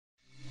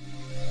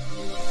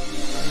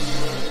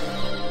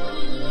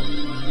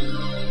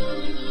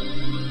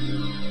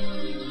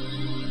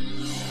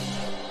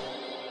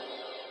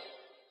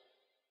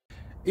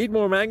eat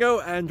more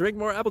mango and drink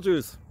more apple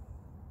juice.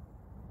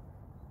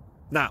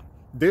 Now,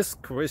 this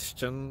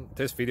video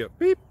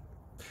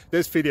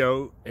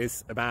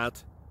is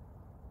about,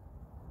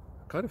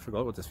 I kind of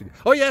forgot what this video.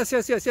 Oh yes.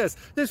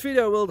 This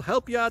video will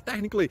help you out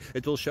technically.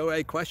 It will show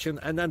a question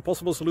and then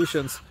possible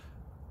solutions.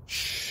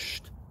 Shh.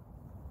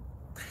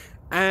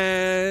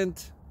 And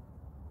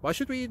why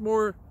should we eat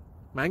more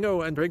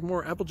mango and drink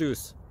more apple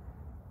juice?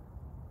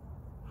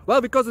 Well,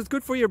 because it's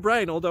good for your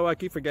brain, although I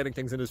keep forgetting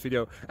things in this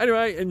video.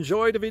 Anyway,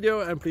 enjoy the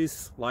video and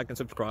please like and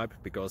subscribe,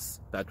 because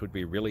that would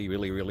be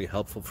really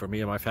helpful for me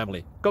and my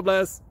family. God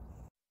bless!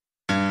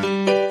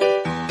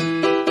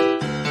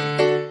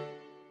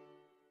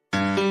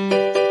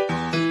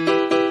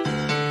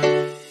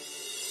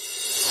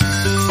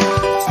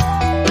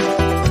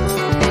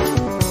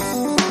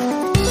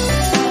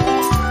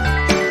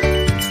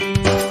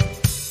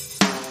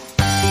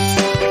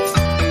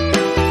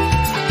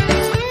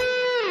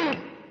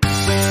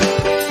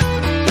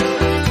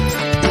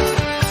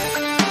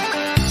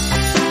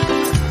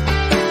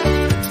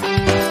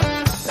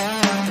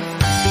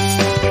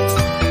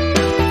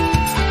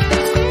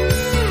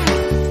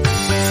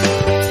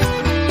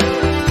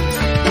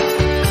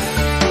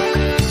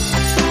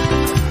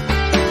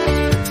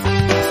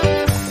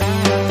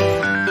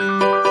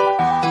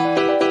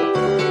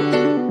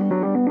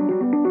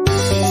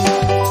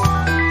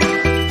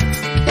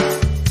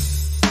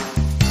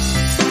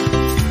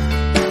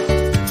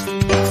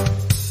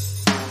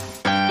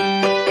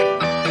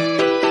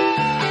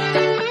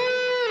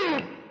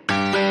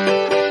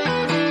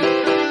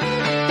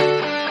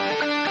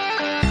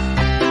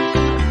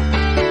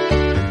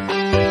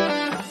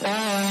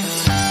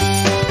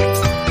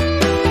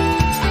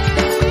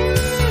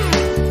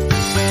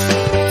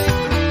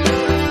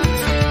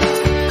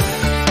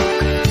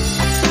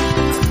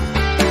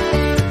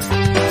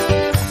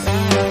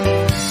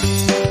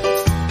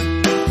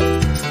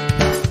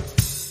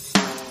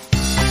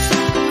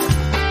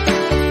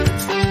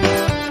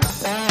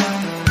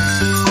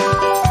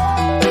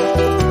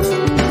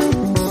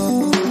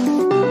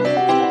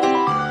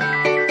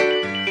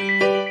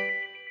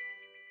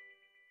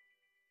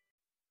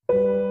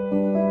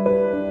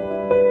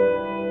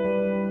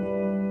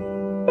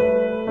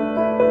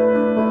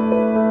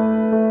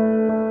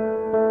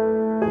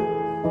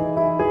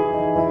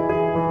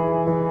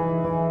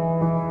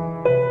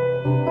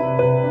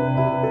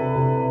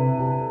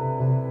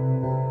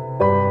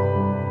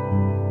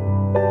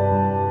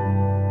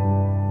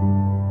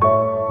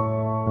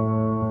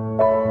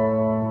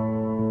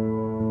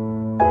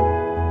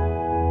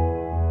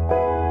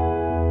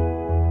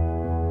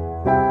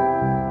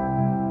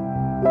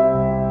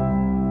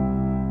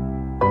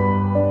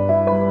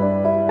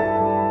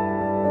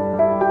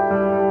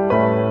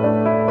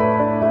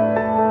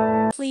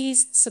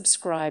 Please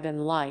subscribe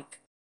and like.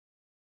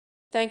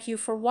 Thank you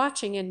for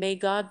watching, and may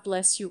God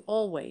bless you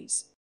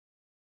always.